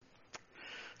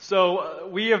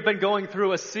We have been going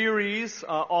through a series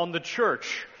on the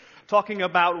church, talking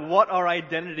about what our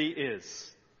identity is,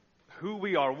 who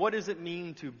we are, what does it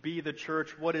mean to be the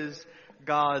church, what is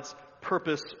God's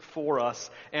purpose for us.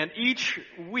 And each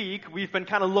week we've been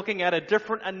kind of looking at a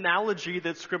different analogy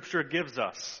that Scripture gives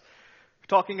us,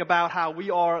 talking about how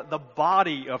we are the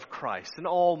body of Christ and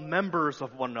all members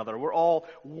of one another. We're all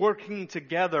working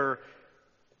together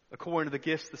according to the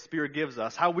gifts the Spirit gives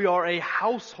us. How we are a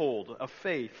household of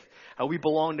faith. How we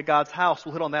belong to God's house.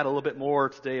 We'll hit on that a little bit more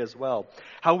today as well.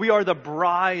 How we are the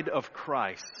bride of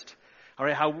Christ. All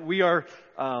right, how we are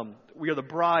the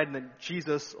bride, and that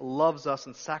Jesus loves us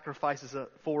and sacrifices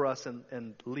for us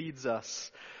and leads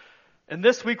us. And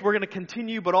this week we're going to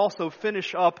continue, but also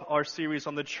finish up our series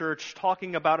on the church,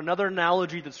 talking about another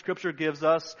analogy that Scripture gives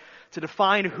us to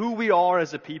define who we are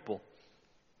as a people.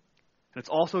 And it's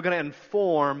also going to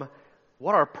inform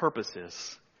what our purpose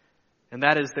is. And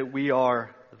that is that we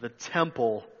are the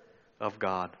temple of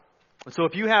God. So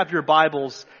if you have your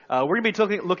Bibles, we're going to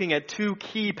be looking at two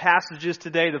key passages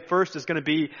today. The first is going to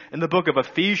be in the book of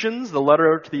Ephesians, the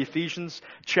letter to the Ephesians,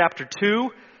 chapter 2.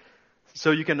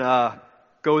 So you can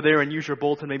go there and use your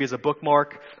bulletin maybe as a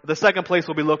bookmark. The second place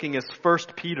we'll be looking is 1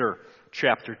 Peter,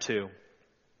 chapter 2.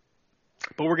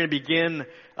 But we're going to begin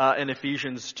in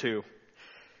Ephesians 2.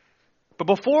 But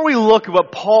before we look at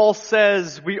what Paul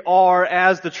says we are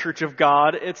as the church of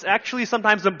God, it's actually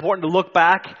sometimes important to look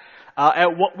back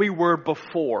at what we were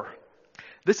before.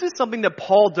 This is something that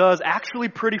Paul does actually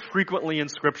pretty frequently in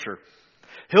Scripture.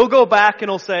 He'll go back and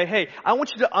he'll say, hey, I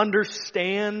want you to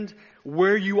understand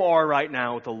where you are right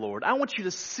now with the Lord. I want you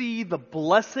to see the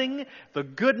blessing, the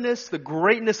goodness, the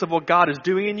greatness of what God is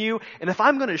doing in you. And if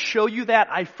I'm going to show you that,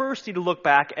 I first need to look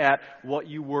back at what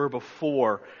you were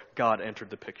before God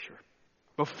entered the picture.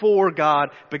 Before God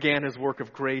began His work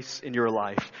of grace in your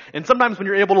life. And sometimes when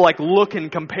you're able to look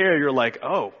and compare, you're like,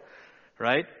 oh,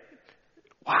 right?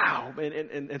 Wow.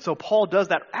 And so Paul does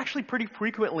that actually pretty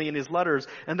frequently in his letters.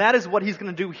 And that is what he's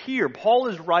going to do here. Paul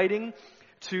is writing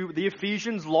to the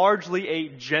Ephesians, largely a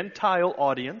Gentile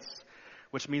audience,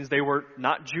 which means they were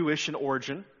not Jewish in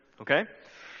origin. Okay?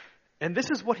 And this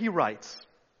is what he writes.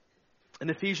 In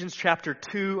Ephesians chapter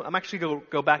 2, I'm actually going to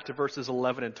go back to verses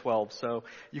 11 and 12. So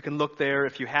you can look there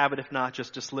if you have it. If not,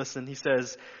 just listen. He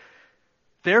says,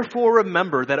 therefore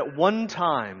remember that at one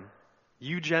time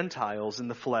you Gentiles in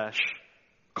the flesh,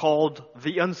 called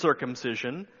the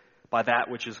uncircumcision by that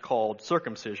which is called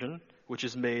circumcision, which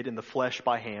is made in the flesh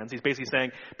by hands. He's basically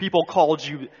saying people called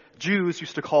you, Jews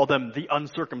used to call them the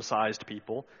uncircumcised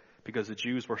people because the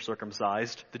Jews were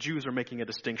circumcised. The Jews are making a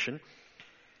distinction.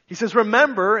 He says,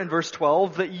 remember, in verse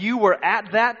 12, that you were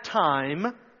at that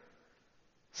time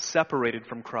separated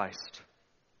from Christ,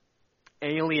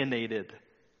 alienated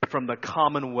from the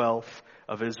commonwealth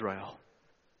of Israel,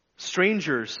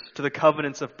 strangers to the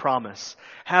covenants of promise,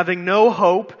 having no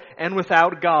hope and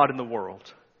without God in the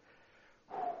world.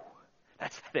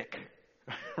 That's thick,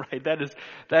 right?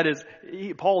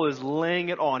 Paul is laying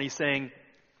it on. He's saying,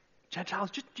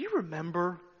 Gentiles, do you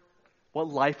remember what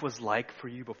life was like for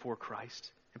you before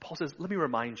Christ? And Paul says, let me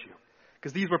remind you.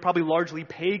 Because these were probably largely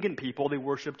pagan people. They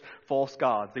worshipped false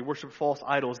gods. They worshipped false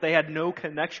idols. They had no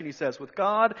connection, he says, with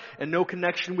God and no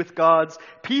connection with God's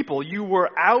people. You were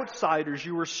outsiders.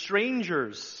 You were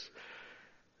strangers.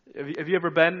 Have you ever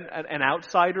been an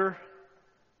outsider?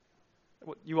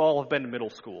 You all have been to middle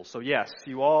school. So yes,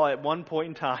 you all at one point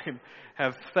in time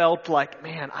have felt like,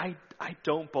 man, I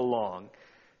don't belong.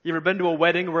 You ever been to a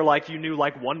wedding where you knew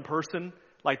one person?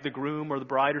 Like the groom or the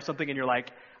bride or something, and you're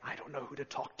like, I don't know who to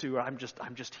talk to, or I'm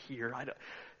just here.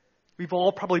 We've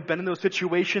all probably been in those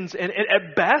situations, and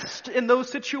at best in those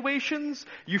situations,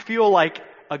 you feel like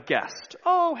a guest.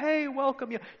 Oh, hey, welcome.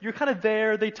 You're kind of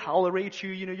there. They tolerate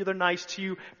you. They're nice to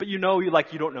you, but you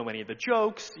don't know any of the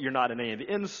jokes. You're not in any of the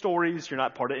end stories. You're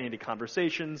not part of any of the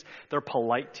conversations. They're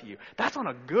polite to you. That's on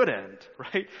a good end,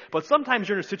 right? But sometimes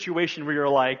you're in a situation where you're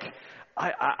like,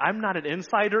 I'm not an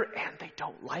insider, and they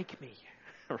don't like me.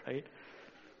 Right?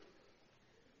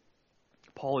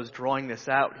 Paul is drawing this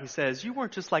out. He says, you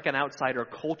weren't just like an outsider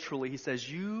culturally. He says,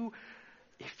 you,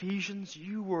 Ephesians,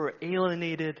 you were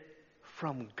alienated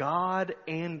from God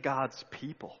and God's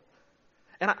people.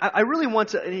 And I really want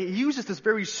to, and he uses this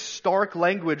very stark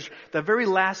language, the very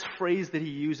last phrase that he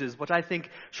uses, which I think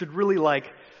should really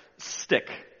stick.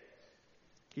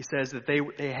 He says that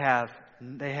they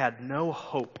had no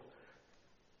hope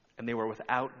and they were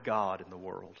without God in the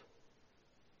world.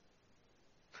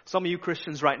 Some of you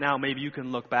Christians right now, maybe you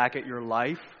can look back at your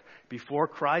life before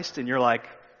Christ and you're like,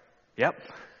 yep,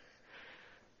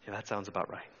 yeah, that sounds about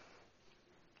right.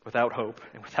 Without hope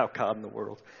and without God in the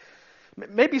world.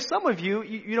 Maybe some of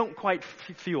you don't quite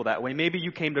feel that way. Maybe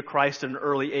you came to Christ at an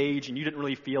early age and you didn't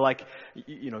really feel like,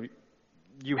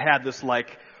 you had this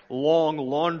like long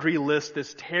laundry list,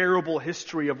 this terrible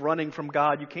history of running from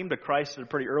God. You came to Christ at a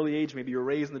pretty early age. Maybe you were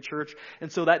raised in the church.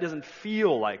 And so that doesn't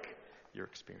feel like your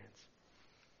experience.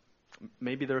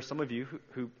 Maybe there are some of you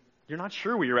who you're not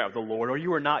sure where you're at with the Lord, or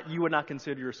you would not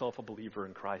consider yourself a believer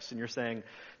in Christ. And you're saying,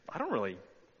 I don't really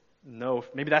know.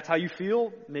 Maybe that's how you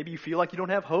feel. Maybe you feel like you don't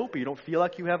have hope, or you don't feel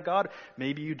like you have God.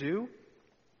 Maybe you do.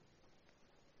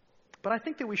 But I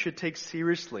think that we should take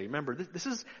seriously, remember, this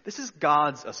is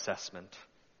God's assessment.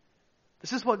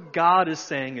 This is what God is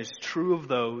saying is true of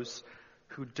those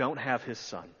who don't have His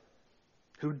Son,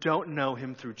 who don't know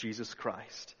Him through Jesus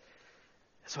Christ.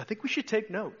 So I think we should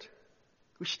take note.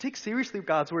 We should take seriously what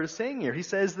God's Word is saying here. He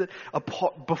says that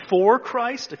before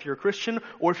Christ, if you're a Christian,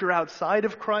 or if you're outside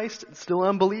of Christ, and still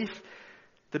unbelief,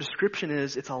 the description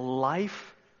is it's a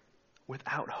life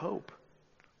without hope.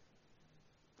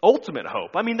 Ultimate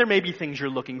hope. I mean, there may be things you're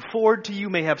looking forward to.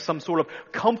 You may have some sort of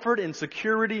comfort and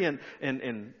security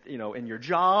in your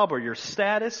job or your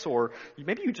status, or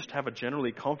maybe you just have a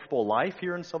generally comfortable life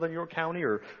here in Southern York County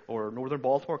or Northern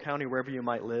Baltimore County, wherever you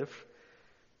might live.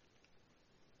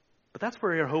 But that's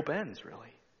where your hope ends,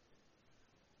 really.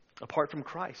 Apart from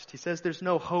Christ. He says there's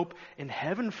no hope in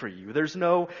heaven for you. There's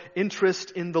no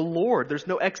interest in the Lord. There's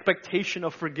no expectation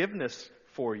of forgiveness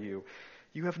for you.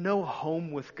 You have no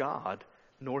home with God,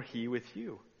 nor He with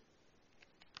you.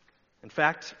 In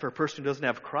fact, for a person who doesn't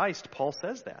have Christ, Paul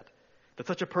says that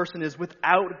such a person is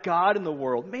without God in the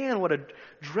world. Man, what a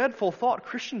dreadful thought.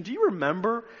 Christian, do you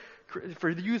remember, for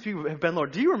you who have been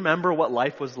Lord, do you remember what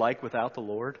life was like without the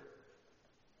Lord?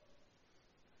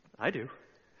 I do. And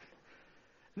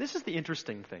this is the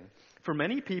interesting thing. For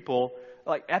many people,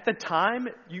 like at the time,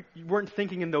 you weren't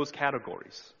thinking in those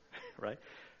categories, right?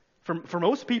 For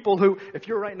most people who, if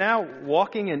you're right now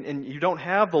walking and you don't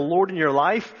have the Lord in your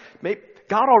life,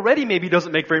 God already maybe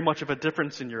doesn't make very much of a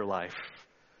difference in your life.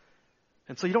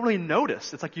 And so you don't really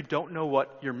notice. It's like you don't know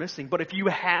what you're missing. But if you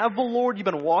have the Lord, you've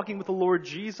been walking with the Lord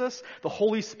Jesus, the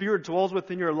Holy Spirit dwells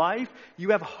within your life, you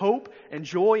have hope and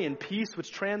joy and peace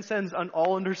which transcends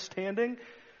all understanding.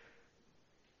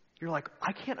 You're like,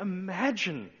 I can't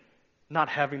imagine not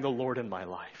having the Lord in my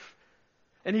life.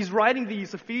 And he's writing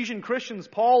these Ephesian Christians,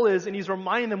 Paul is, and he's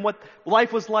reminding them what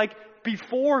life was like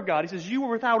before God. He says, you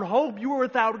were without hope. You were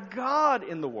without God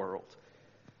in the world.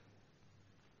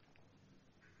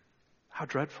 How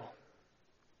dreadful.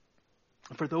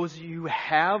 And for those of you who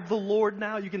have the Lord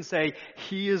now, you can say,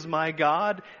 He is my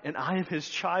God and I am His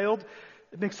child.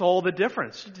 It makes all the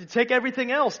difference. Take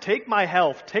everything else. Take my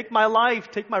health. Take my life.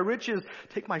 Take my riches.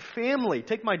 Take my family.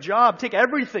 Take my job. Take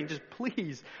everything. Just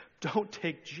please don't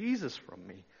take Jesus from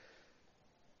me.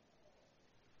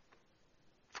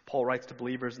 Paul writes to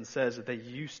believers and says that they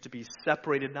used to be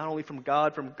separated not only from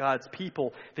God, from God's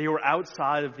people, they were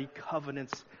outside of the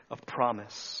covenants of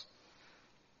promise.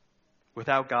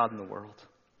 Without God in the world.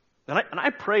 And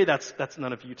I pray that's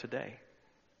none of you today.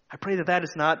 I pray that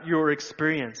is not your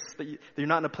experience, that you're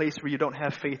not in a place where you don't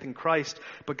have faith in Christ.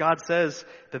 But God says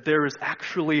that there is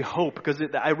actually hope. Because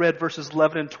I read verses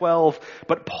 11 and 12,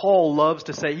 but Paul loves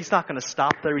to say, he's not going to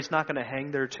stop there, he's not going to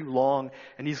hang there too long.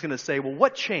 And he's going to say, well,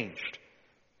 what changed?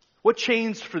 What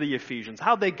changed for the Ephesians?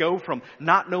 How'd they go from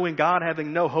not knowing God,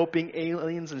 having no hope, being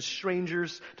aliens and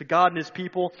strangers to God and His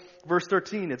people? Verse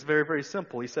 13, it's very, very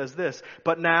simple. He says this,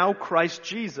 but now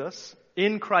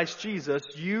in Christ Jesus,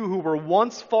 you who were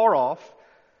once far off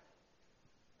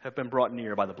have been brought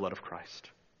near by the blood of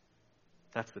Christ.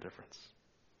 That's the difference.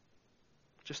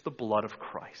 Just the blood of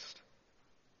Christ.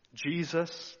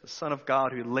 Jesus, the Son of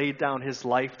God, who laid down His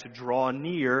life to draw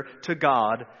near to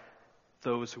God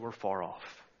those who were far off.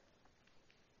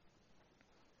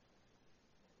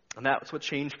 And that's what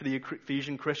changed for the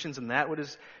Ephesian Christians, and that what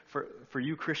is for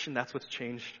you, Christian, that's what's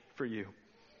changed for you.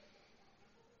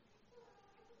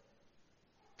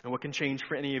 And what can change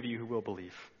for any of you who will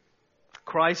believe.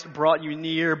 Christ brought you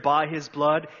near by His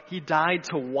blood. He died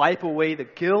to wipe away the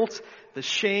guilt, the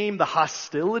shame, the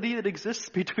hostility that exists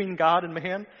between God and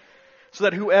man, so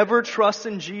that whoever trusts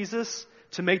in Jesus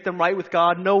to make them right with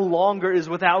God no longer is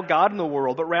without God in the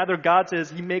world, but rather God says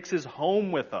He makes His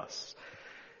home with us.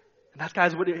 And that's,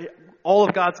 guys, what all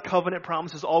of God's covenant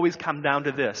promises always come down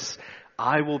to this.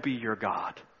 I will be your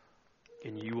God,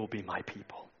 and you will be my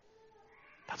people.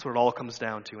 That's what it all comes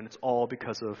down to, and it's all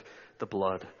because of the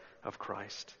blood of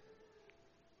Christ.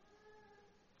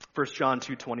 1 John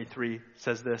 2:23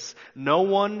 says this, no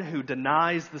one who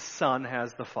denies the Son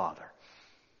has the Father.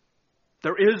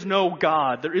 There is no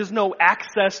God. There is no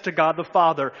access to God the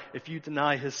Father if you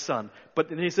deny His Son. But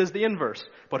then he says the inverse.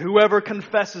 But whoever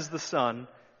confesses the Son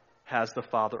has the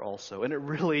Father also. And it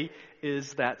really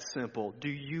is that simple. Do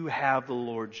you have the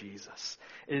Lord Jesus?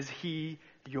 Is He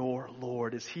your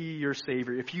Lord? Is He your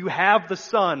Savior? If you have the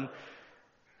Son,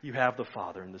 you have the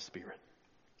Father and the Spirit.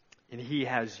 And He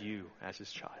has you as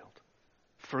His child.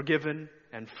 Forgiven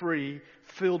and free,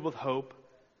 filled with hope,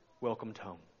 welcomed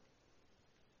home.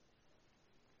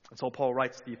 And so Paul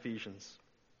writes to the Ephesians.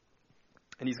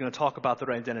 And he's going to talk about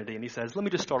their identity. And he says, let me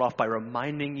just start off by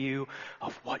reminding you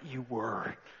of what you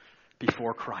were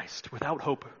before Christ. Without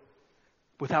hope,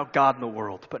 without God in the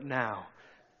world. But now,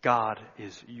 God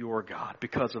is your God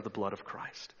because of the blood of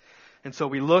Christ. And so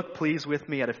we look, please, with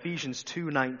me at Ephesians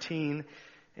 2:19.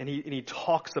 And he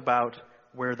talks about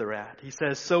where they're at. He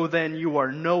says, so then you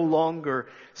are no longer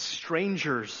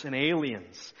strangers and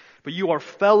aliens, but you are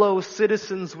fellow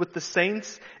citizens with the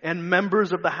saints and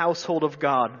members of the household of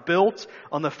God, built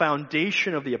on the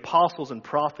foundation of the apostles and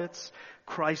prophets,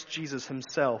 Christ Jesus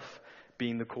Himself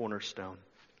being the cornerstone,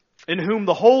 in whom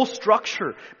the whole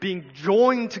structure, being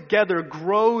joined together,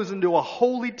 grows into a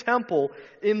holy temple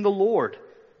in the Lord.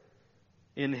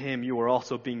 In Him you are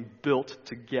also being built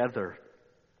together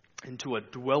into a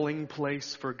dwelling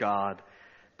place for God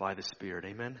by the Spirit.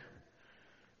 Amen?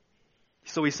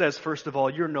 So he says, first of all,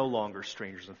 you're no longer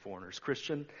strangers and foreigners.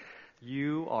 Christian,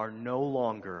 you are no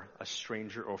longer a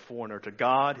stranger or foreigner to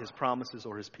God, His promises,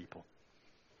 or His people.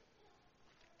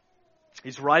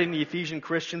 He's writing the Ephesian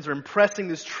Christians, are impressing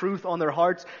this truth on their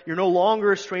hearts. You're no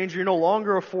longer a stranger. You're no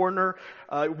longer a foreigner.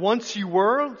 Once you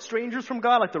were strangers from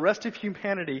God, like the rest of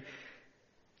humanity.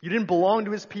 You didn't belong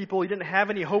to His people. You didn't have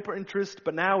any hope or interest.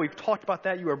 But now we've talked about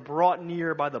that. You are brought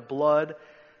near by the blood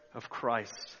of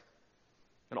Christ.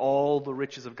 And all the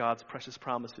riches of God's precious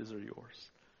promises are yours.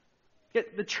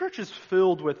 Yet the church is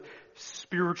filled with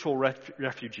spiritual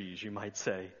refugees, you might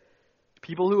say.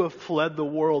 People who have fled the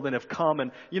world and have come.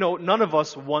 And, none of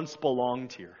us once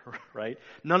belonged here, right?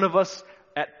 None of us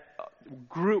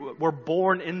were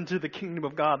born into the kingdom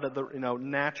of God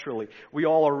naturally. We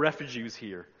all are refugees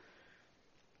here.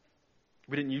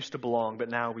 We didn't used to belong, but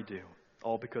now we do.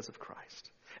 All because of Christ.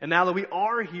 And now that we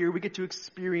are here, we get to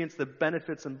experience the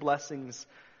benefits and blessings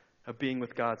of being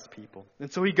with God's people.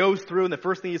 And so he goes through, and the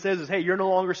first thing he says is, hey, you're no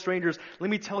longer strangers. Let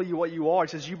me tell you what you are. He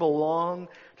says, you belong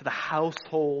to the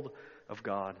household of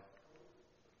God.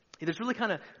 There's really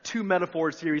kind of two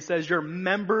metaphors here. He says, you're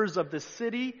members of the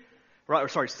city,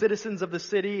 citizens of the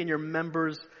city, and you're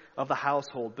members of the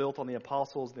household, built on the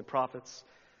apostles and the prophets,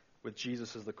 with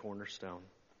Jesus as the cornerstone.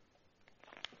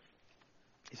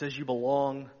 He says you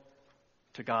belong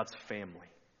to God's family.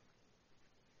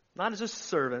 Not as a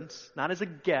servant, not as a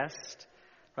guest,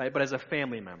 right, but as a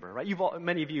family member, right?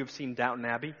 Many of you have seen Downton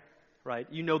Abbey, right?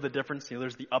 You know the difference.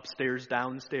 There's the upstairs,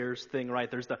 downstairs thing, right?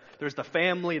 There's the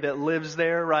family that lives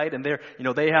there, right? And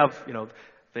they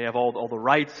have all the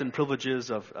rights and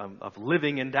privileges of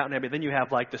living in Downton Abbey. Then you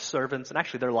have like the servants, and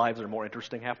actually their lives are more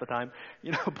interesting half the time,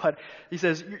 But he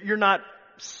says you're not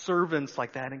servants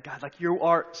like that in God. Like you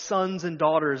are sons and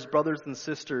daughters, brothers and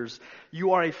sisters.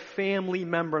 You are a family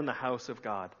member in the house of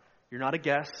God. You're not a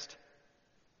guest.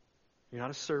 You're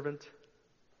not a servant.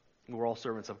 We're all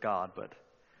servants of God, but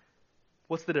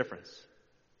what's the difference?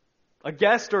 A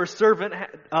guest or a servant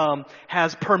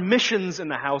has permissions in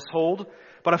the household,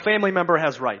 but a family member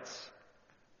has rights.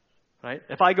 Right?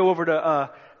 If I go over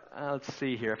to, let's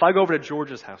see here. If I go over to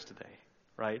George's house today,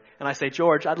 right, and I say,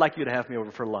 George, I'd like you to have me over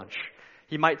for lunch.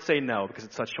 He might say no because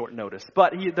it's such short notice.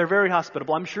 But they're very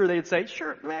hospitable. I'm sure they'd say,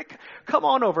 sure, Mick, come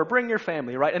on over, bring your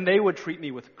family, right? And they would treat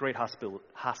me with great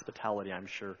hospitality, I'm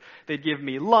sure. They'd give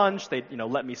me lunch. They'd,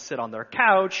 let me sit on their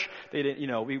couch. They'd,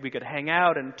 we could hang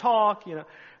out and talk,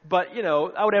 But,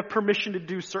 I would have permission to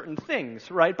do certain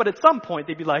things, right? But at some point,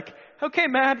 they'd be like, okay,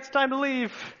 Matt, it's time to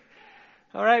leave.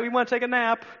 All right, we want to take a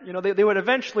nap. They would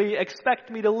eventually expect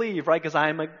me to leave, right? Because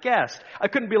I'm a guest. I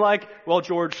couldn't be like, well,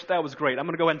 George, that was great. I'm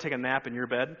going to go ahead and take a nap in your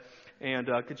bed. And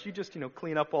could you just,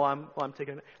 clean up while I'm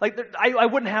taking a nap? Like, I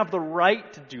wouldn't have the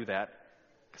right to do that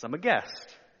because I'm a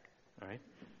guest. All right?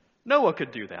 Noah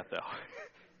could do that, though.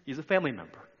 He's a family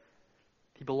member.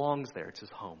 He belongs there. It's his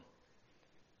home.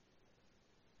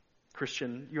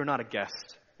 Christian, you're not a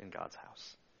guest in God's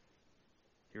house.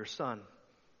 You're a son.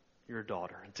 Your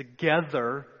daughter. And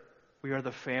together, we are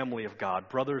the family of God,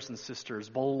 brothers and sisters,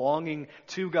 belonging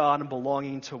to God and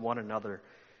belonging to one another.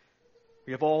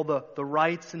 We have all the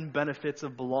rights and benefits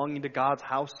of belonging to God's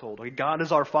household. God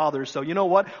is our Father. So you know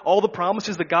what? All the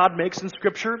promises that God makes in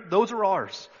Scripture, those are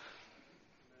ours.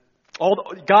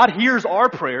 God hears our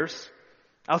prayers.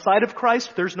 Outside of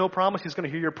Christ, there's no promise He's going to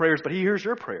hear your prayers, but He hears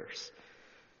your prayers.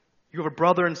 You have a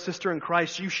brother and sister in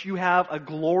Christ. You have a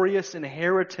glorious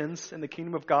inheritance in the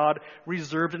kingdom of God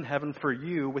reserved in heaven for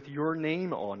you with your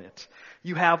name on it.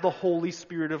 You have the Holy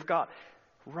Spirit of God.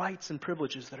 Rights and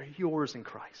privileges that are yours in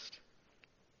Christ.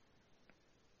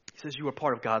 He says you are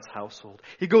part of God's household.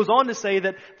 He goes on to say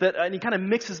that and he kind of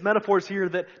mixes metaphors here,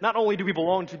 that not only do we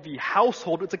belong to the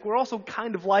household, it's like we're also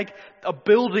kind of like a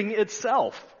building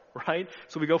itself, right?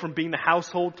 So we go from being the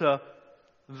household to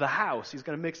the house. He's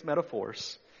going to mix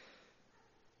metaphors.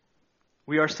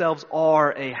 We ourselves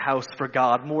are a house for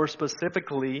God. More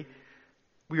specifically,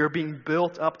 we are being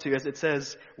built up to, as it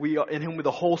says, we are in whom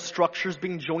the whole structure is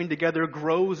being joined together,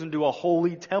 grows into a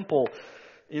holy temple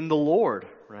in the Lord,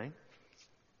 right?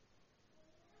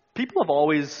 People have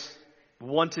always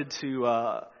wanted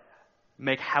to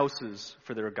make houses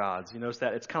for their gods. You notice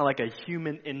that? It's kind of like a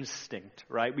human instinct,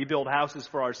 right? We build houses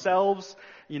for ourselves,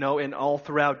 and all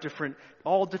throughout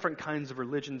all different kinds of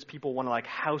religions, people want to like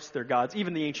house their gods.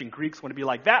 Even the ancient Greeks want to be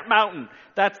like, that mountain,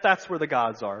 that's where the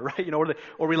gods are, right?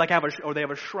 Or we like they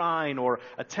have a shrine or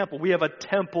a temple. We have a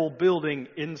temple building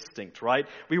instinct, right?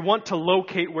 We want to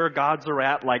locate where gods are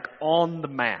at, like on the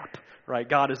map, right?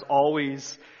 God has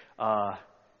always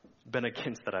been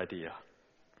against that idea.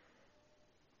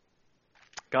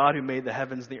 God who made the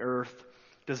heavens and the earth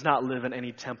does not live in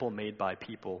any temple made by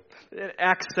people. In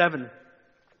Acts 7,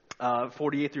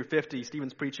 48 through 50,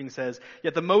 Stephen's preaching says,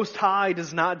 "Yet the Most High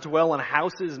does not dwell in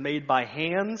houses made by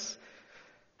hands,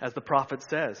 as the prophet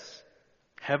says.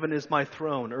 Heaven is my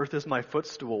throne, earth is my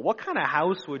footstool. What kind of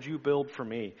house would you build for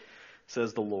me,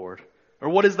 says the Lord? Or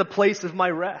what is the place of my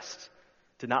rest?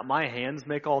 Did not my hands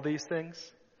make all these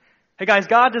things?" Hey guys,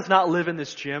 God does not live in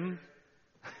this gym,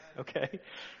 okay?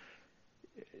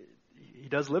 He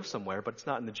does live somewhere, but it's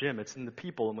not in the gym. It's in the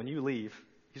people. And when you leave,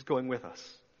 He's going with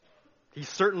us. He's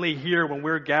certainly here when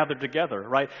we're gathered together,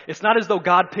 right? It's not as though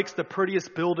God picks the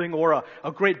prettiest building or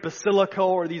a great basilica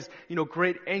or these,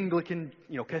 great Anglican,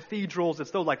 cathedrals. It's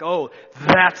though like, oh,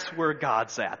 that's where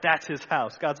God's at. That's His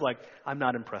house. God's like, I'm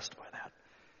not impressed by that.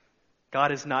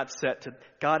 God is not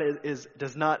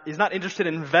is not interested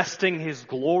in investing His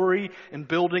glory in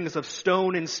buildings of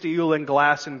stone and steel and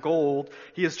glass and gold.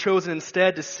 He has chosen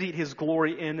instead to seat His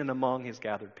glory in and among His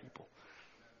gathered people.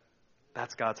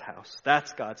 That's God's house.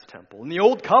 That's God's temple. In the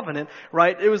Old Covenant,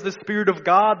 right, it was the Spirit of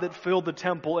God that filled the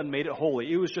temple and made it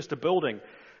holy. It was just a building,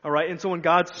 all right? And so when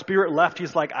God's Spirit left,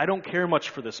 He's like, I don't care much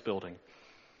for this building.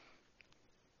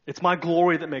 It's my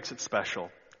glory that makes it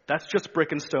special. That's just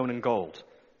brick and stone and gold.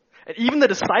 And even the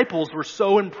disciples were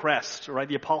so impressed, right?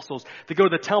 The apostles, they go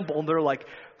to the temple and they're like,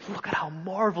 look at how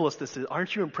marvelous this is.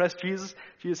 Aren't you impressed, Jesus?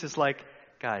 Jesus is like,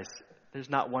 guys, there's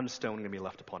not one stone going to be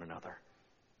left upon another.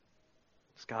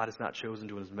 Because God has not chosen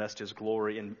to invest His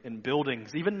glory in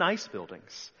buildings, even nice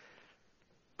buildings,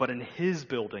 but in His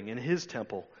building, in His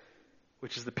temple,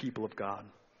 which is the people of God.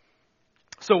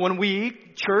 So when we,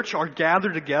 church, are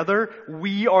gathered together,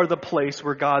 we are the place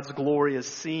where God's glory is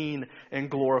seen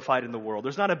and glorified in the world.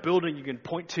 There's not a building you can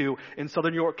point to in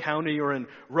Southern York County or in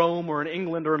Rome or in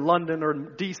England or in London or in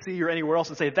D.C. or anywhere else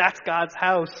and say, that's God's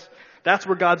house. That's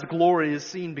where God's glory is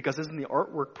seen, because isn't the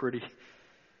artwork pretty?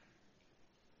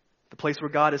 The place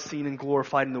where God is seen and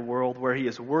glorified in the world, where He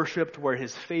is worshipped, where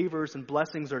His favors and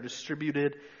blessings are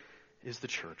distributed, is the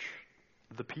church,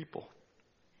 the people.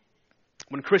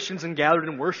 When Christians are gathered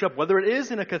in worship, whether it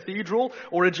is in a cathedral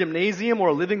or a gymnasium or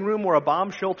a living room or a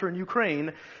bomb shelter in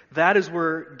Ukraine, that is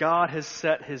where God has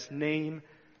set His name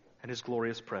and His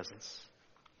glorious presence.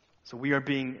 So we are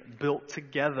being built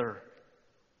together,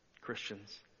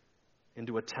 Christians,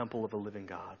 into a temple of a living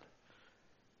God.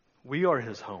 We are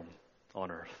His home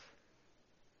on earth.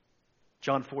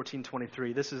 John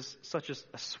 14:23. This is such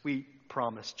a sweet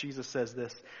promise. Jesus says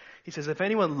this. He says, if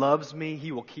anyone loves me,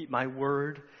 he will keep my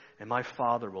word, and my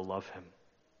Father will love him.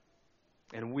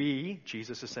 And we,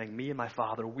 Jesus is saying, me and my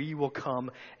Father, we will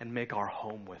come and make our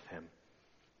home with Him.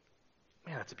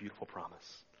 Man, that's a beautiful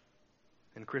promise.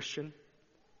 And Christian,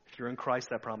 if you're in Christ,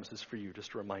 that promise is for you.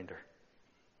 Just a reminder.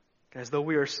 As though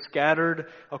we are scattered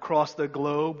across the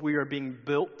globe, we are being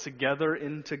built together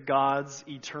into God's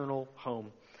eternal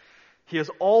home. He has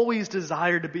always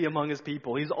desired to be among His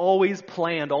people. He's always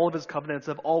planned. All of His covenants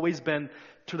have always been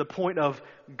to the point of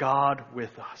God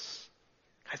with us.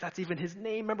 Guys, that's even His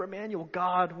name. Remember, Emmanuel,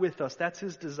 God with us. That's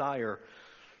His desire.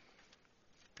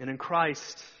 And in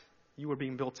Christ, you are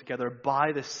being built together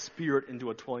by the Spirit into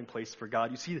a dwelling place for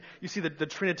God. You see the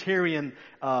Trinitarian,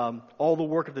 all the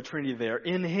work of the Trinity there.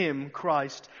 In Him,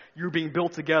 Christ, you're being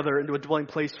built together into a dwelling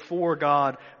place for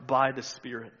God by the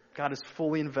Spirit. God is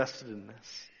fully invested in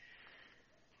this.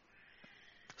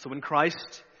 So in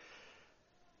Christ,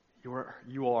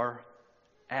 you are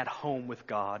at home with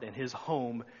God, and His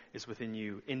home is within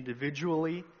you,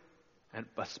 individually and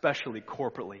especially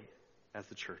corporately as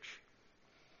the church.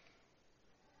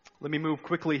 Let me move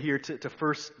quickly here to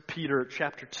 1 Peter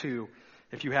chapter 2,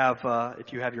 if you have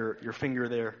your finger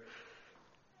there.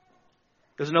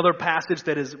 There's another passage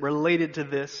that is related to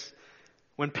this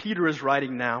when Peter is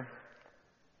writing now.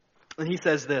 And he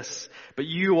says this, "But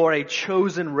you are a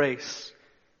chosen race,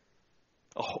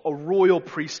 a royal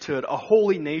priesthood, a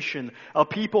holy nation, a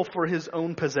people for His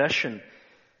own possession,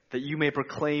 that you may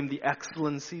proclaim the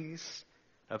excellencies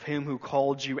of Him who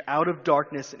called you out of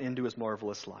darkness and into His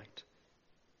marvelous light.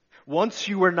 Once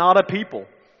you were not a people,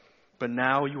 but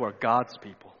now you are God's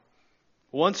people.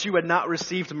 Once you had not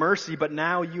received mercy, but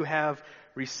now you have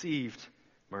received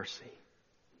mercy."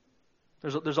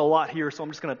 There's a lot here, so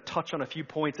I'm just going to touch on a few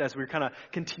points as we're kind of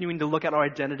continuing to look at our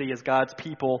identity as God's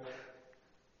people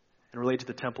and relate to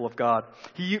the temple of God.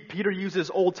 Peter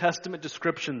uses Old Testament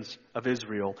descriptions of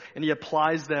Israel, and he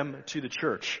applies them to the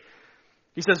church.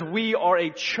 He says, we are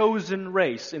a chosen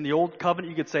race. In the Old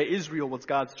Covenant, you could say Israel was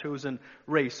God's chosen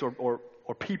race or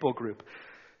people group.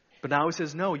 But now he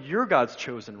says, no, you're God's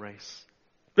chosen race.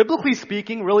 Biblically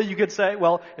speaking, really you could say,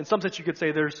 well, in some sense you could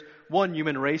say there's one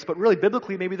human race, but really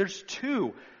biblically maybe there's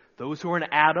two. Those who are in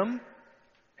Adam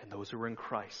and those who are in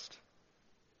Christ.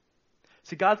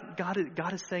 See,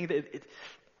 God is saying that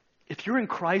if you're in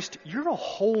Christ, you're a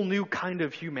whole new kind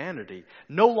of humanity.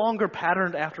 No longer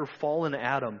patterned after fallen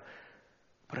Adam,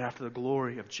 but after the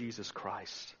glory of Jesus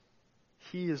Christ.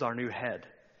 He is our new head.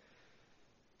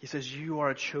 He says you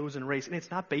are a chosen race. And it's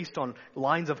not based on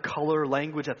lines of color,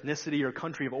 language, ethnicity, or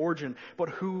country of origin, but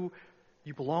who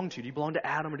you belong to. Do you belong to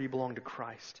Adam or do you belong to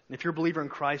Christ? And if you're a believer in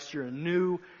Christ, you're a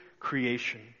new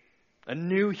creation, a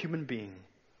new human being,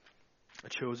 a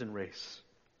chosen race.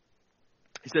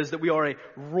 He says that we are a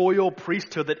royal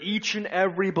priesthood, that each and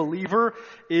every believer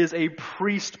is a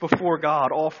priest before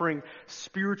God, offering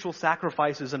spiritual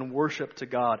sacrifices and worship to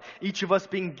God. Each of us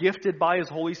being gifted by His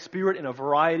Holy Spirit in a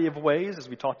variety of ways, as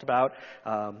we talked about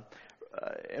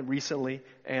recently,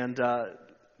 and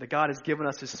that God has given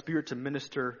us His Spirit to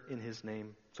minister in His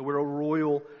name. So we're a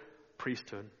royal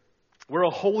priesthood. We're a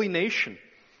holy nation.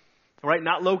 Right,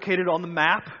 not located on the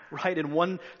map, right, in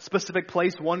one specific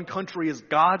place. One country is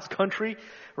God's country,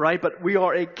 right, but we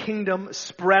are a kingdom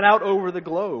spread out over the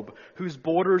globe whose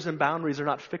borders and boundaries are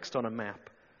not fixed on a map.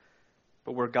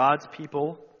 But where God's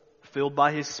people, filled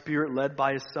by His Spirit, led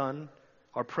by His Son,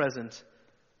 are present,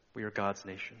 we are God's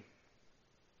nation.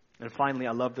 And finally,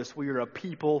 I love this, we are a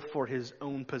people for His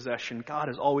own possession. God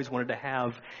has always wanted to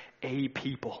have a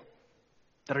people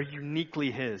that are uniquely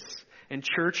His. In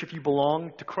church, if you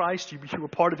belong to Christ, you are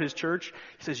part of His church,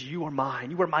 He says, you are mine.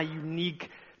 You are my unique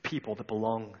people that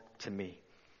belong to me.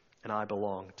 And I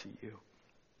belong to you.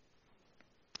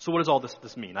 So what does all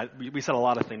this mean? We said a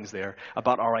lot of things there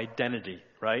about our identity,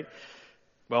 right?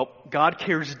 Well, God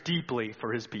cares deeply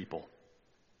for His people.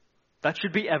 That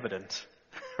should be evident.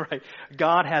 Right?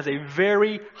 God has a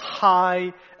very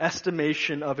high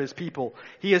estimation of His people.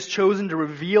 He has chosen to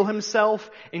reveal Himself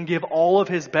and give all of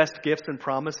His best gifts and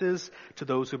promises to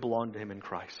those who belong to Him in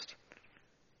Christ.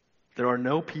 There are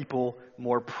no people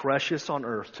more precious on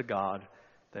earth to God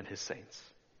than His saints.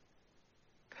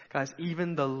 Guys,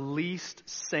 even the least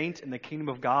saint in the kingdom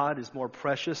of God is more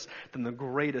precious than the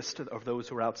greatest of those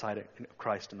who are outside of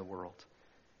Christ in the world.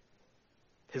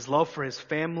 His love for His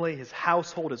family, His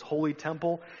household, His holy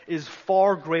temple is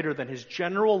far greater than His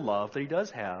general love that He does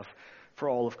have for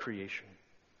all of creation.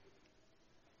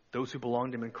 Those who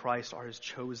belong to Him in Christ are His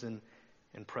chosen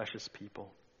and precious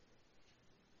people.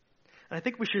 And I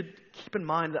think we should keep in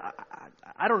mind that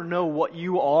I don't know what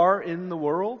you are in the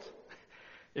world.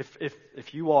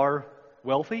 If you are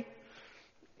wealthy,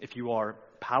 if you are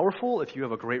powerful, if you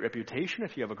have a great reputation,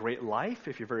 if you have a great life,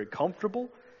 if you're very comfortable,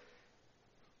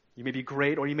 you may be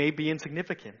great or you may be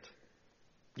insignificant.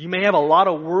 You may have a lot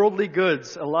of worldly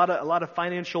goods, a lot of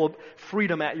financial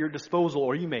freedom at your disposal,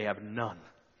 or you may have none.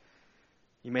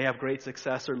 You may have great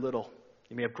success or little.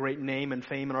 You may have great name and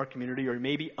fame in our community, or you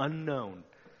may be unknown,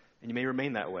 and you may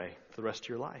remain that way for the rest of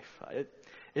your life.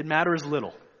 It matters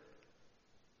little,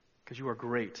 because you are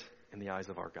great in the eyes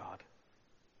of our God.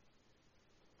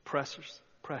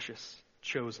 Precious,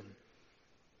 chosen.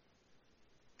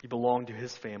 You belong to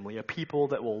His family, a people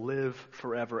that will live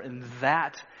forever. And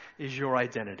that is your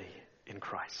identity in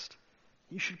Christ.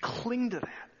 You should cling to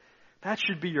that. That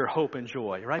should be your hope and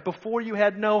joy, right? Before you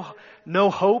had no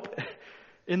hope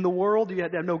in the world, you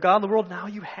had no God in the world. Now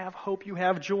you have hope, you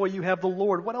have joy, you have the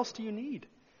Lord. What else do you need?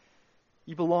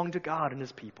 You belong to God and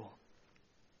His people.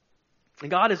 And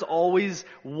God has always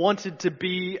wanted to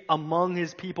be among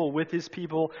his people, with his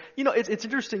people. You know, it's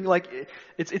interesting, like,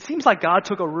 it seems like God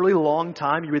took a really long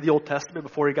time, you read the Old Testament,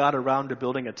 before he got around to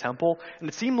building a temple. And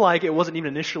it seemed like it wasn't even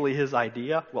initially his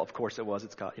idea. Well, of course it was,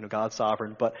 it's God, God's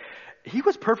sovereign. But he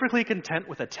was perfectly content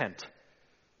with a tent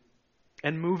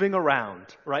and moving around,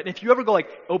 right? And if you ever go, like,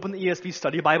 open the ESV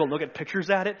study Bible and look at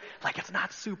pictures at it, like, it's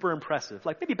not super impressive.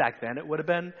 Like, maybe back then it would have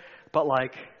been, but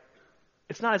like,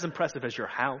 it's not as impressive as your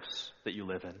house that you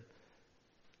live in.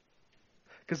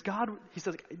 Because God, he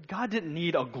says, God didn't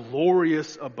need a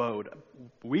glorious abode.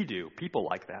 We do. People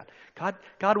like that.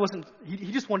 God wasn't,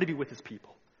 he just wanted to be with his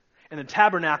people. And the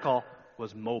tabernacle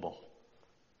was mobile.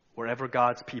 Wherever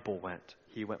God's people went,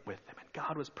 he went with them. And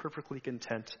God was perfectly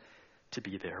content to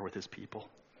be there with his people.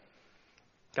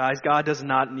 Guys, God does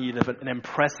not need an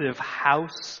impressive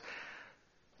house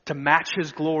to match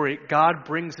his glory. God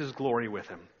brings his glory with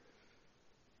him.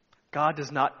 God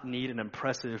does not need an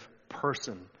impressive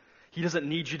person. He doesn't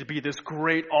need you to be this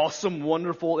great, awesome,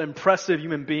 wonderful, impressive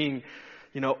human being.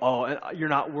 You're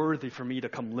not worthy for me to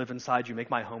come live inside you, make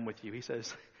my home with you. He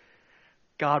says,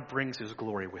 God brings his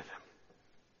glory with him.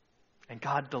 And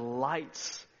God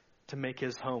delights to make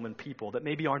his home in people that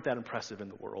maybe aren't that impressive in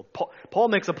the world. Paul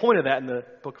makes a point of that in the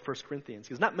book of 1 Corinthians.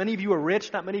 He says, not many of you are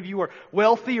rich, not many of you are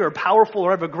wealthy or powerful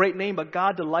or have a great name, but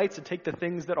God delights to take the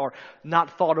things that are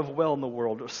not thought of well in the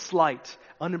world, or slight,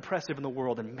 unimpressive in the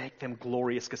world, and make them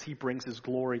glorious, because he brings his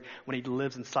glory when he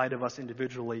lives inside of us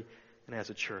individually and as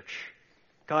a church.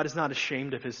 God is not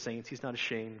ashamed of his saints. He's not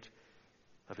ashamed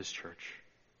of his church.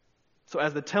 So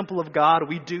as the temple of God,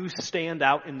 we do stand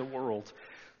out in the world,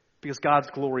 because God's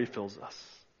glory fills us.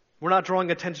 We're not drawing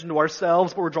attention to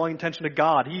ourselves, but we're drawing attention to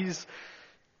God. It's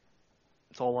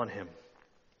all on him.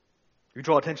 We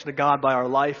draw attention to God by our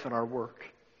life and our work.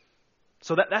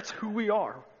 So that's who we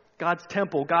are. God's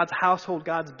temple, God's household,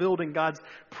 God's building, God's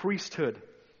priesthood.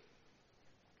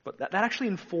 But that actually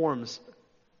informs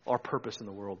our purpose in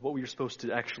the world, what we are supposed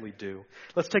to actually do.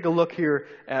 Let's take a look here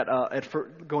at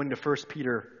going to 1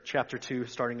 Peter chapter 2,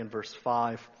 starting in verse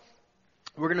 5.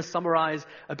 We're going to summarize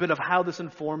a bit of how this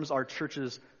informs our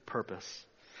church's purpose.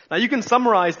 Now, you can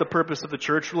summarize the purpose of the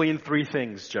church really in three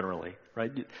things, generally,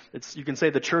 right? You can say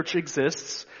the church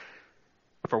exists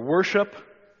for worship,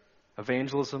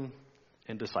 evangelism,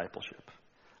 and discipleship.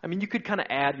 I mean, you could kind of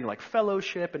add, like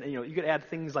fellowship, and you could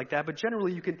add things like that. But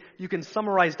generally, you can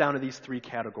summarize down to these three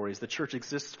categories. The church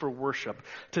exists for worship,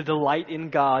 to delight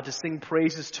in God, to sing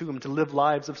praises to him, to live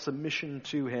lives of submission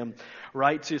to him,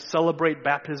 right? To celebrate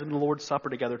baptism and the Lord's Supper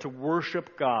together, to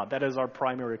worship God. That is our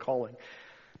primary calling.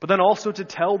 But then also to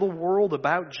tell the world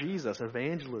about Jesus,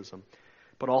 evangelism,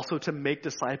 but also to make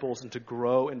disciples and to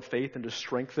grow in faith and to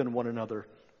strengthen one another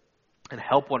and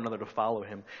help one another to follow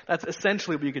him. That's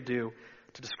essentially what you could do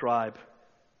to describe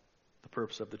the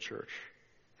purpose of the church.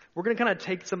 We're going to kind of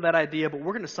take some of that idea, but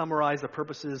we're going to summarize the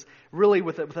purposes really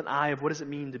with an eye of what does it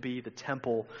mean to be the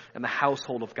temple and the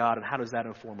household of God, and how does that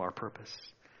inform our purpose.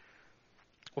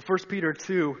 Well, 1 Peter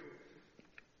 2,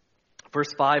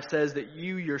 verse 5 says that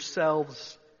you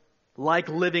yourselves, like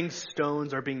living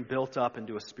stones, are being built up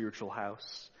into a spiritual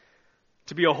house,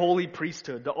 to be a holy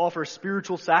priesthood, to offer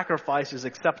spiritual sacrifices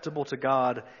acceptable to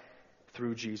God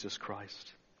through Jesus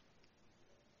Christ.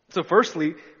 So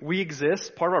firstly, we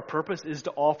exist, part of our purpose is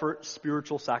to offer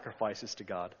spiritual sacrifices to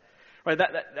God. Right?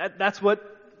 That's what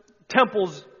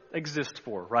temples exist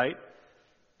for, right?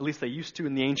 At least they used to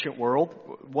in the ancient world.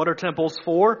 What are temples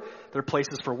for? They're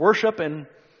places for worship and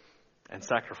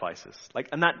sacrifices.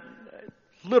 And not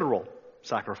literal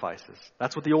sacrifices.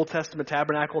 That's what the Old Testament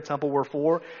tabernacle temple were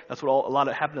for. That's what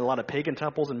happened in a lot of pagan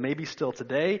temples, and maybe still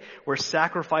today, where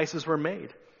sacrifices were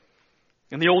made.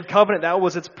 In the Old Covenant, that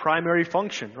was its primary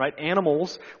function, right?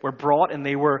 Animals were brought and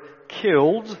they were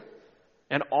killed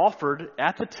and offered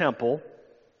at the temple,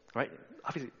 right?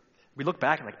 Obviously, we look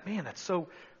back and man, that's so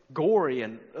gory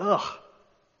and ugh.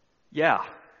 Yeah,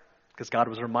 because God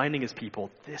was reminding his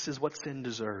people, this is what sin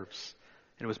deserves.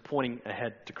 And it was pointing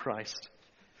ahead to Christ.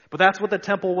 But that's what the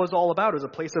temple was all about. It was a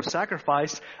place of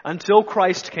sacrifice until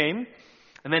Christ came.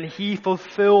 And then he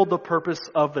fulfilled the purpose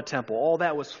of the temple. All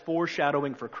that was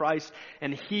foreshadowing for Christ.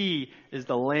 And he is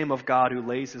the Lamb of God who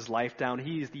lays his life down.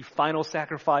 He is the final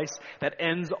sacrifice that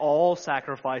ends all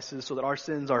sacrifices so that our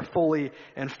sins are fully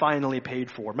and finally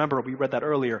paid for. Remember, we read that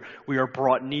earlier. We are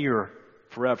brought near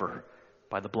forever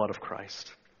by the blood of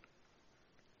Christ.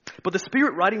 But the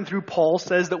Spirit writing through Paul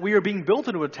says that we are being built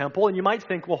into a temple. And you might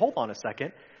think, well, hold on a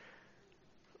second.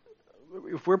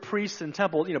 If we're priests in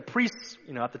temple, priests,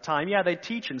 at the time, yeah, they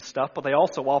teach and stuff, but they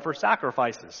also offer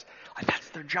sacrifices. That's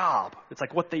their job. It's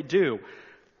like what they do.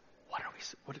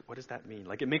 what does that mean?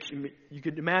 Like, it makes you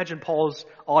could imagine Paul's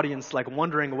audience like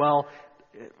wondering, well,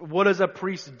 what does a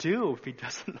priest do if he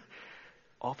doesn't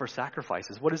offer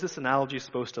sacrifices? What is this analogy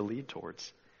supposed to lead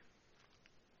towards?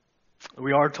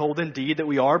 We are told indeed that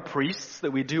we are priests,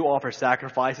 that we do offer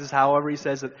sacrifices. However, he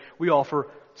says that we offer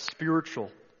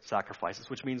spiritual sacrifices,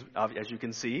 which means, as you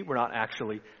can see, we're not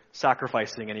actually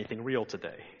sacrificing anything real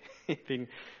today, anything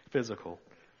physical.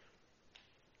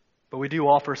 But we do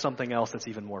offer something else that's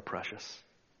even more precious.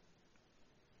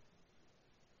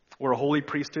 We're a holy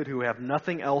priesthood who have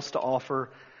nothing else to offer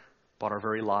but our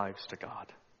very lives to God.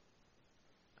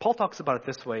 Paul talks about it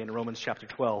this way in Romans chapter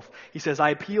 12. He says,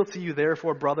 I appeal to you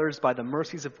therefore, brothers, by the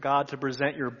mercies of God, to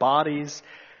present your bodies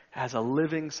as a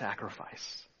living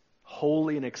sacrifice,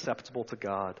 holy and acceptable to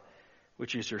God,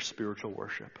 which is your spiritual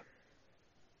worship.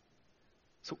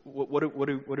 So what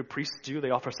do priests do?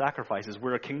 They offer sacrifices.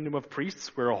 We're a kingdom of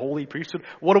priests. We're a holy priesthood.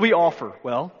 What do we offer?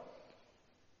 Well,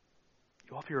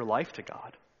 you offer your life to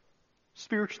God,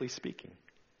 spiritually speaking,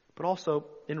 but also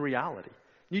in reality.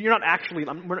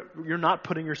 You're not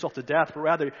putting yourself to death, but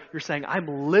rather you're saying,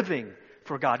 I'm living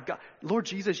for God. God. Lord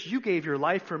Jesus, you gave your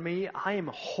life for me. I am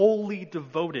wholly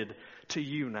devoted to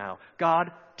you now.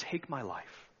 God, take my life.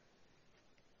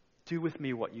 Do with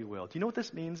me what you will. Do you know what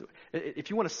this means? If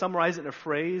you want to summarize it in a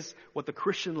phrase, what the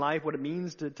Christian life, what it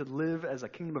means to live as a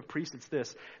kingdom of priests, it's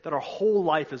this, that our whole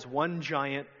life is one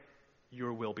giant,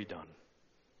 your will be done.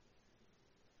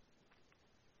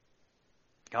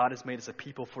 God has made us a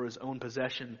people for his own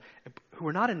possession who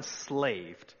are not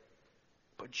enslaved,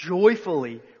 but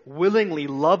joyfully, willingly,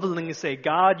 lovingly say,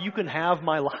 God, you can have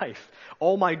my life.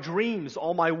 All my dreams,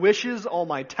 all my wishes, all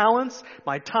my talents,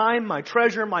 my time, my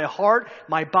treasure, my heart,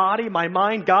 my body, my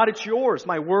mind. God, it's yours.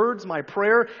 My words, my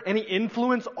prayer, any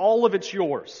influence, all of it's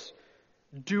yours.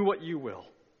 Do what you will.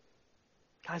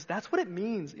 Guys, that's what it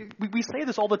means. We say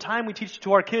this all the time. We teach it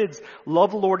to our kids.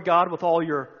 Love the Lord God with all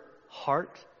your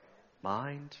heart,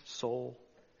 mind, soul,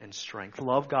 and strength.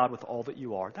 Love God with all that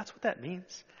you are. That's what that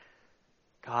means.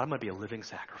 God, I'm going to be a living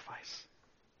sacrifice.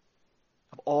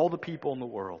 Of all the people in the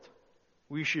world,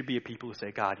 we should be a people who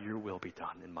say, God, your will be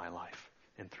done in my life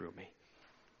and through me.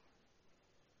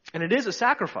 And it is a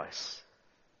sacrifice.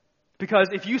 Because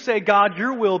if you say, God,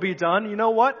 your will be done, you know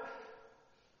what?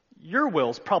 Your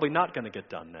will's probably not going to get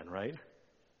done then, right?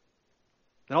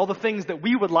 And all the things that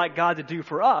we would like God to do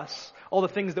for us, all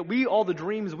the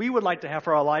dreams we would like to have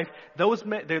for our life, those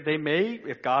they may,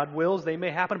 if God wills, they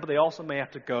may happen, but they also may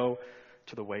have to go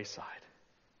to the wayside.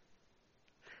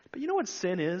 But you know what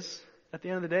sin is? At the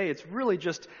end of the day, it's really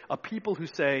just a people who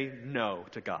say no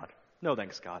to God. No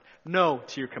thanks, God. No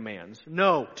to your commands.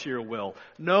 No to your will.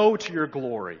 No to your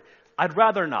glory. I'd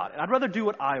rather not. I'd rather do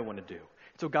what I want to do.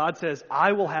 So God says,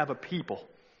 I will have a people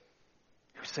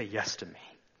who say yes to me.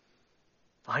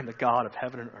 I'm the God of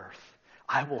heaven and earth.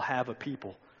 I will have a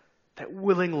people that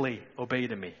willingly obey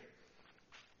to me,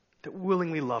 that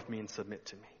willingly love me and submit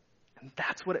to me. And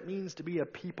that's what it means to be a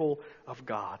people of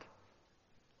God.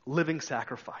 Living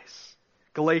sacrifice.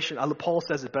 Paul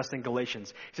says it best in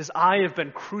Galatians. He says, I have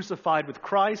been crucified with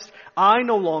Christ. I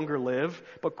no longer live,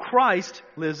 but Christ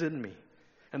lives in me.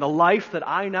 And the life that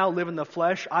I now live in the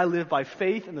flesh, I live by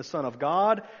faith in the Son of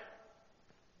God,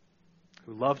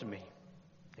 who loved me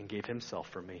and gave himself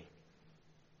for me.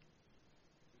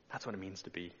 That's what it means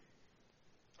to be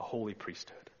a holy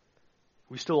priesthood.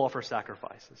 We still offer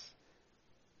sacrifices.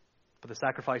 But the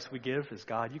sacrifice we give is,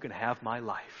 God, you can have my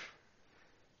life.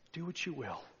 Do what you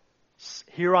will.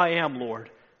 Here I am, Lord.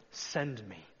 Send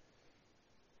me.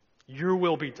 Your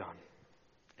will be done.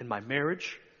 In my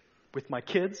marriage, with my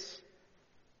kids,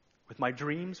 with my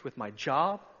dreams, with my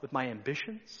job, with my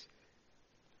ambitions.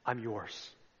 I'm yours.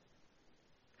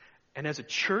 And as a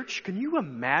church, can you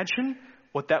imagine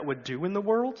what that would do in the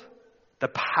world? The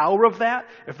power of that?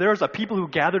 If there's a people who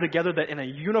gather together that in a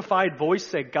unified voice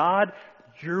say, God,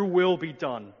 your will be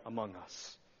done among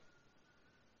us.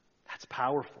 That's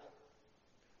powerful.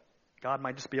 God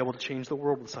might just be able to change the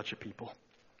world with such a people.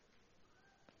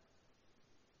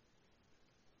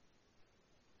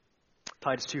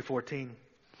 Titus 2:14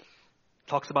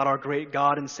 talks about our great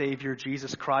God and Savior,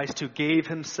 Jesus Christ, who gave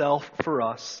himself for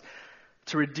us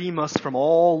to redeem us from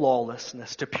all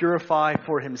lawlessness, to purify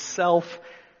for himself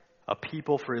a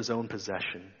people for his own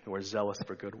possession who are zealous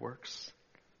for good works.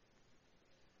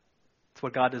 It's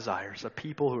what God desires, a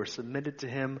people who are submitted to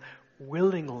him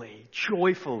willingly,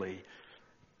 joyfully.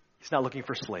 He's not looking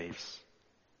for slaves,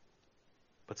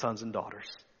 but sons and daughters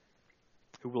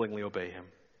who willingly obey him.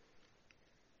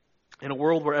 In a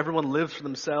world where everyone lives for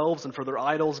themselves and for their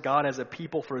idols, God has a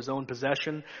people for his own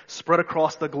possession, spread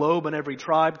across the globe in every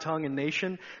tribe, tongue, and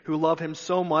nation, who love him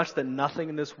so much that nothing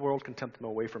in this world can tempt them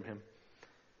away from him.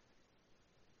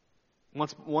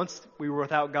 Once we were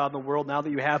without God in the world, now that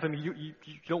you have him, you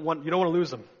don't want to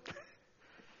lose him.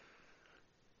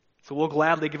 So we'll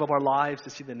gladly give up our lives to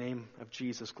see the name of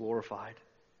Jesus glorified.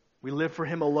 We live for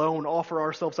him alone, offer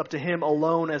ourselves up to him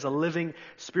alone as a living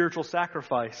spiritual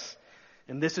sacrifice.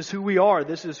 And this is who we are.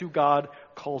 This is who God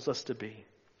calls us to be.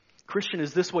 Christian,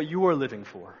 is this what you are living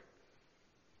for?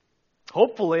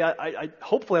 Hopefully, I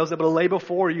was able to lay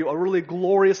before you a really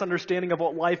glorious understanding of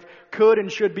what life could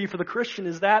and should be for the Christian.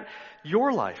 Is that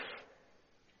your life?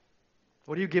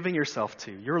 What are you giving yourself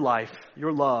to? Your life,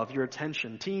 your love, your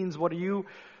attention. Teens, what are you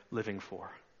living for?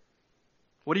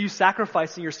 What are you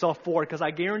sacrificing yourself for? Because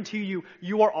I guarantee you,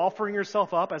 you are offering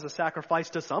yourself up as a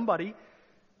sacrifice to somebody,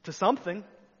 to something.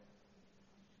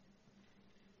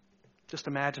 Just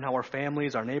imagine how our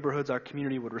families, our neighborhoods, our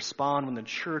community would respond when the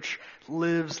church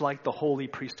lives like the holy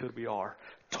priesthood we are,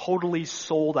 totally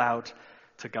sold out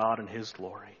to God and his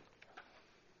glory.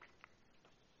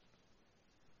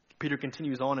 Peter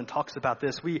continues on and talks about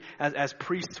this. We, as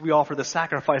priests, we offer the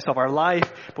sacrifice of our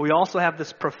life, but we also have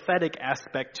this prophetic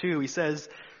aspect too. He says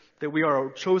that we are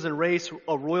a chosen race,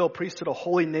 a royal priesthood, a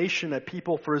holy nation, a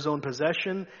people for his own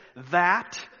possession,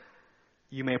 that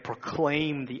you may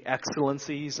proclaim the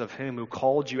excellencies of him who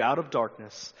called you out of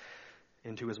darkness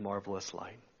into his marvelous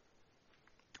light.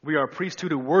 We are a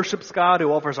priesthood who worships God,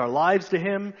 who offers our lives to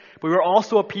him, but we are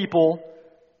also a people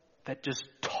that just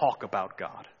talk about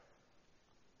God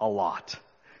a lot.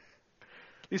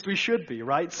 At least we should be,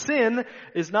 right? Sin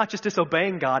is not just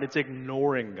disobeying God, it's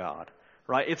ignoring God,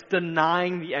 right? It's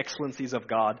denying the excellencies of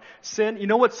God. Sin, you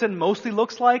know what sin mostly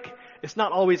looks like? It's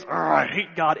not always, I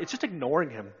hate God. It's just ignoring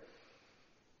him.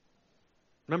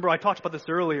 Remember, I talked about this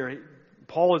earlier.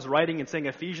 Paul is writing and saying,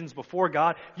 Ephesians, before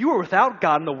God, you were without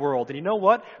God in the world. And you know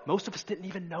what? Most of us didn't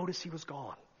even notice he was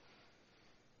gone.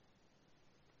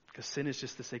 Because sin is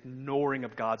just this ignoring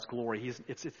of God's glory.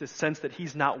 It's this sense that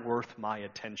he's not worth my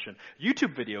attention.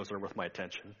 YouTube videos are worth my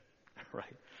attention,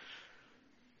 right?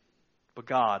 But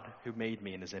God, who made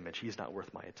me in his image, he's not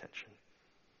worth my attention.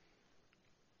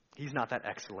 He's not that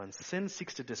excellence. Sin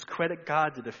seeks to discredit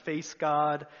God, to deface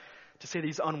God, to say that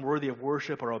he's unworthy of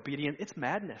worship or obedience. It's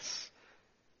madness.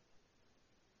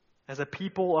 As a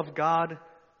people of God,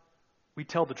 we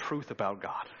tell the truth about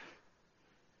God.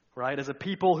 Right? As a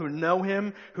people who know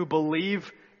him, who believe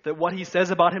that what he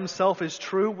says about himself is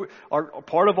true,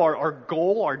 part of our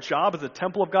goal, our job as a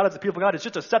temple of God, as a people of God, is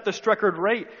just to set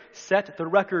the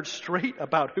record straight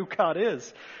about who God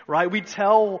is. Right? We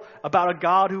tell about a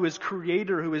God who is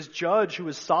creator, who is judge, who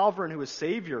is sovereign, who is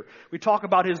savior. We talk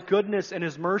about his goodness and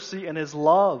his mercy and his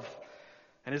love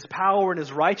and his power and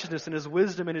his righteousness and his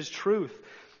wisdom and his truth.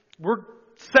 We're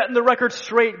setting the record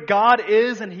straight. God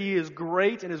is, and he is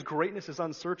great, and his greatness is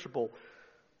unsearchable.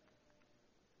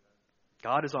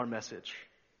 God is our message.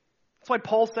 That's why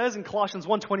Paul says in Colossians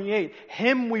 1:28,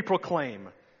 him we proclaim.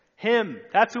 Him,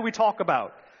 that's who we talk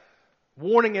about.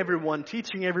 Warning everyone,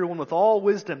 teaching everyone with all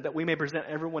wisdom, that we may present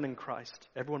everyone in Christ,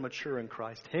 everyone mature in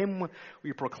Christ. Him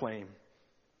we proclaim.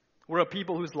 We're a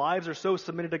people whose lives are so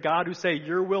submitted to God, who say,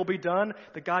 your will be done,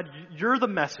 that God, you're the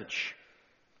message.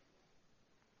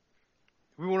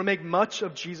 We want to make much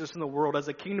of Jesus in the world. As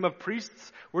a kingdom of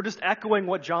priests, we're just echoing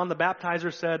what John the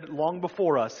Baptizer said long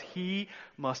before us. He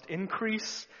must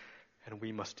increase and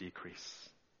we must decrease.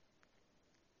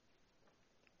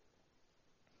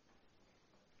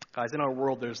 Guys, in our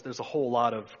world, there's a whole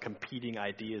lot of competing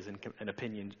ideas and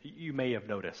opinions. You may have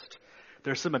noticed.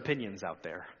 There's some opinions out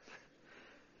there.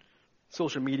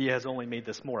 Social media has only made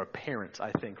this more apparent,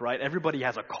 I think, right? Everybody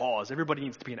has a cause. Everybody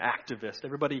needs to be an activist.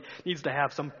 Everybody needs to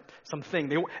have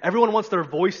something. Everyone wants their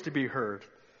voice to be heard.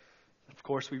 Of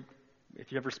course,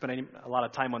 if you ever spend a lot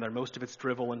of time on there, most of it's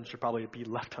drivel and should probably be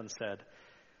left unsaid.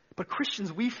 But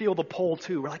Christians, we feel the pull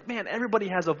too. We're like, man, everybody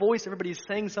has a voice. Everybody's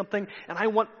saying something, and I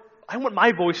want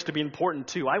my voice to be important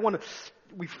too.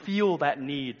 We feel that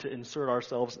need to insert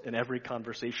ourselves in every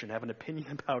conversation, have an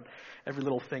opinion about every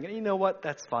little thing. And you know what?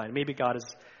 That's fine. Maybe God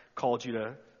has called you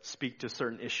to speak to a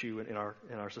certain issue in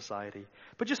our society.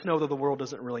 But just know that the world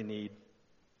doesn't really need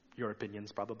your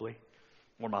opinions, probably,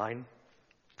 or mine,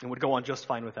 and would go on just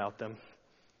fine without them.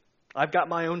 I've got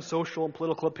my own social and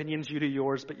political opinions, you do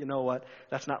yours, but you know what?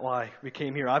 That's not why we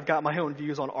came here. I've got my own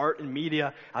views on art and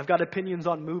media. I've got opinions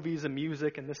on movies and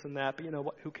music and this and that, but you know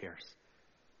what? Who cares?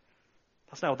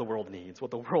 That's not what the world needs. What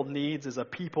the world needs is a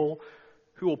people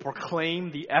who will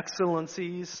proclaim the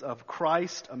excellencies of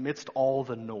Christ amidst all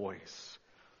the noise,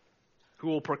 who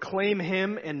will proclaim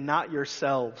him and not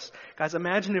yourselves. Guys,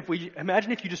 imagine if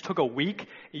you just took a week and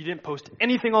you didn't post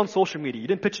anything on social media. You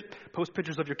didn't post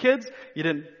pictures of your kids. You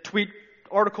didn't tweet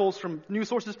articles from news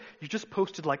sources. You just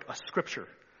posted like a scripture,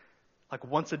 like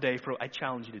once a day. I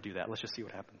challenge you to do that. Let's just see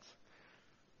what happens.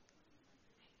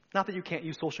 Not that you can't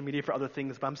use social media for other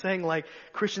things, but I'm saying like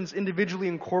Christians individually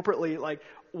and corporately, like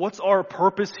what's our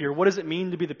purpose here? What does it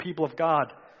mean to be the people of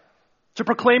God? To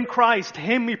proclaim Christ,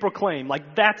 him we proclaim.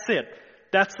 Like that's it.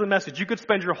 That's the message. You could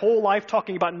spend your whole life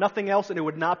talking about nothing else and it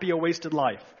would not be a wasted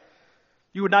life.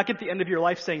 You would not get to the end of your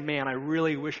life saying, man, I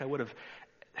really wish I would have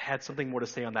had something more to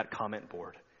say on that comment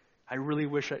board. I really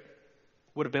wish I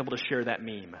would have been able to share that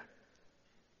meme.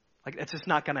 Like it's just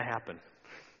not going to happen.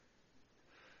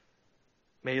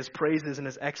 May his praises and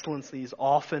his excellencies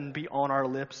often be on our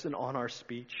lips and on our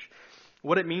speech.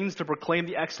 What it means to proclaim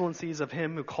the excellencies of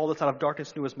him who called us out of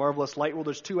darkness into his marvelous light. Well,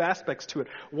 there's two aspects to it.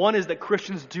 One is that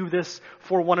Christians do this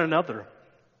for one another.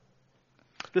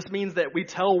 This means that we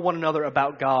tell one another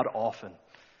about God often.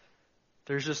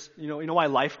 There's just, you know why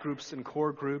life groups and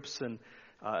core groups and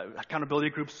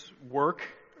accountability groups work,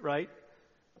 right?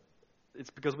 It's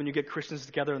because when you get Christians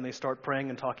together and they start praying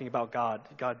and talking about God,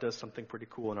 God does something pretty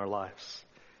cool in our lives.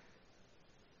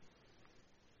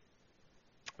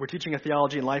 We're teaching a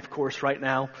theology and life course right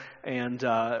now, and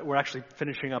we're actually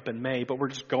finishing up in May, but we're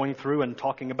just going through and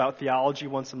talking about theology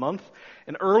once a month.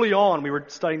 And early on, we were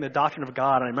studying the doctrine of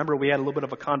God, and I remember we had a little bit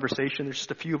of a conversation. There's just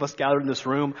a few of us gathered in this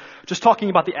room, just talking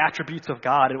about the attributes of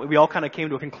God, and we all kind of came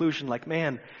to a conclusion like,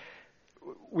 man,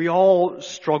 we all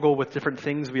struggle with different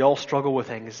things. We all struggle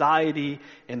with anxiety,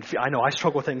 and I know I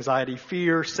struggle with anxiety,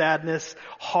 fear, sadness,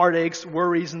 heartaches,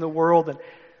 worries in the world, and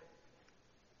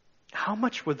how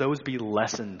much would those be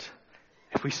lessened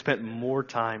if we spent more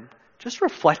time just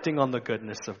reflecting on the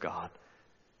goodness of God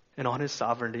and on his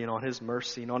sovereignty and on his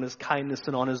mercy and on his kindness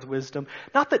and on his wisdom?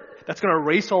 Not that that's going to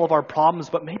erase all of our problems,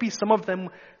 but maybe some of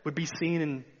them would be seen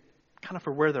in kind of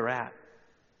for where they're at.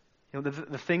 You know,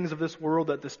 the things of this world,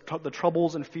 that the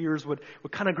troubles and fears would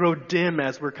kind of grow dim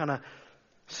as we're kind of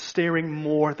staring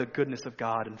more at the goodness of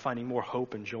God and finding more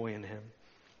hope and joy in him.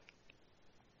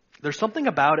 There's something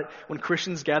about it when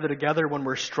Christians gather together, when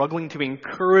we're struggling to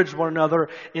encourage one another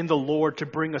in the Lord, to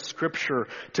bring a scripture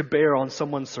to bear on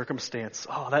someone's circumstance.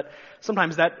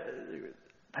 Sometimes that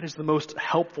is the most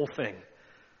helpful thing.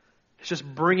 It's just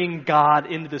bringing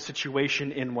God into the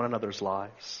situation in one another's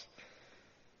lives.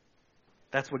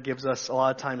 That's what gives us a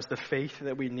lot of times the faith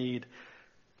that we need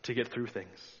to get through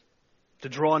things. To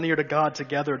draw near to God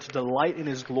together, to delight in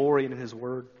his glory and in his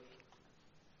word.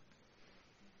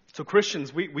 So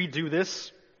Christians, we do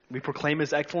this. We proclaim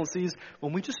his excellencies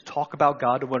when we just talk about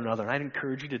God to one another. And I'd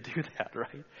encourage you to do that,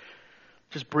 right?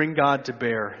 Just bring God to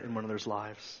bear in one another's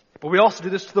lives. But we also do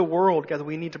this to the world, guys.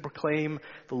 We need to proclaim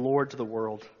the Lord to the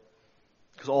world.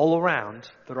 Because all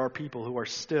around, there are people who are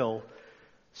still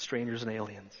strangers and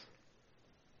aliens.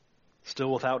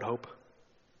 Still without hope.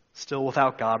 Still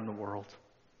without God in the world.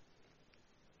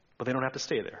 But they don't have to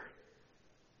stay there.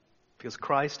 Because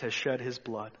Christ has shed his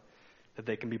blood that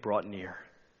they can be brought near.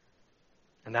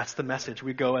 And that's the message.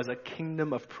 We go as a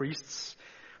kingdom of priests.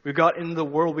 We go out into the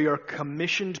world. We are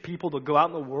commissioned people to go out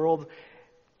in the world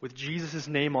with Jesus'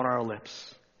 name on our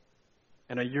lips.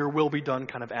 And a your will be done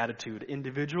kind of attitude,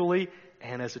 individually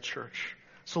and as a church.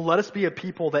 So let us be a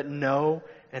people that know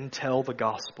and tell the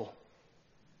gospel.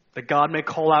 That God may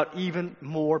call out even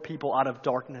more people out of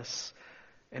darkness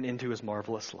and into his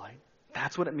marvelous light.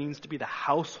 That's what it means to be the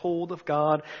household of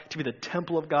God, to be the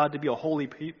temple of God, to be a holy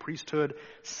priesthood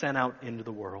sent out into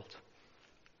the world.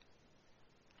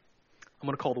 I'm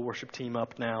going to call the worship team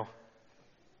up now.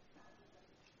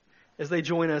 As they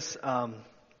join us, we're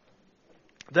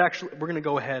going to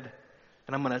go ahead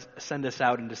and I'm going to send us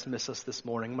out and dismiss us this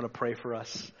morning. I'm going to pray for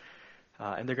us,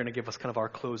 and they're going to give us kind of our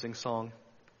closing song.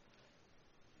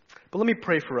 But let me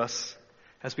pray for us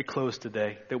as we close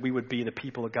today, that we would be the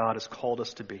people that God has called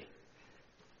us to be.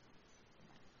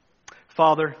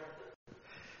 Father,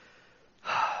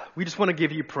 we just want to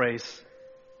give you praise.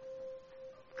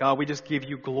 God, we just give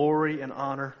you glory and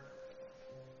honor.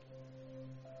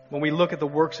 When we look at the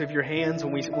works of your hands,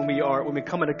 when we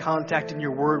come into contact in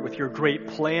your word with your great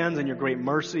plans and your great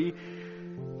mercy,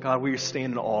 God, we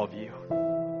stand in awe of you.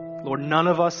 Lord, none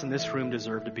of us in this room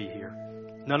deserve to be here.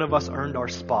 None of us earned our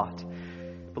spot.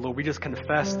 But Lord, we just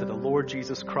confess that the Lord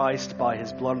Jesus Christ, by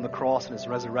his blood on the cross and his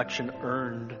resurrection,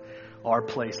 earned our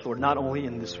place, Lord, not only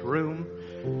in this room,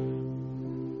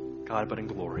 God, but in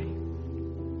glory.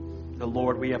 The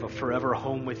Lord, we have a forever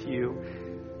home with you,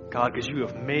 God, because you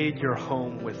have made your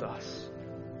home with us.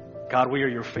 God, we are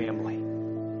your family.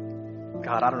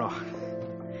 God, I don't know.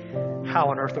 how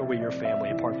on earth are we your family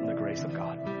apart from the grace of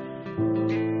God?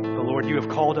 But Lord, you have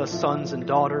called us sons and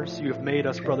daughters. You have made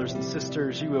us brothers and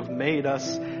sisters. You have made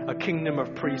us a kingdom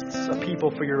of priests, a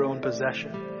people for your own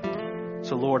possession.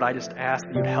 So Lord, I just ask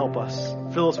that you'd help us.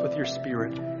 Fill us with your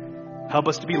Spirit. Help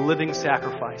us to be living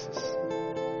sacrifices.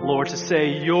 Lord, to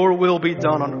say your will be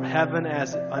done on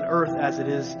earth as it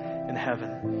is in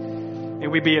heaven. May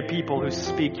we be a people who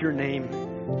speak your name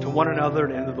to one another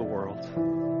and into the world.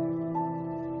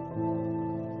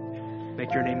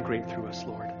 Make your name great through us,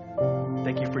 Lord.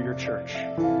 Thank you for your church.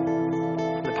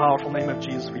 In the powerful name of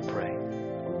Jesus we pray.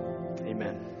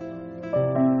 Amen.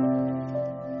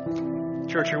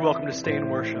 Church, you're welcome to stay and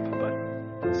worship,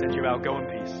 but send you out. Go in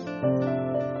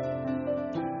peace.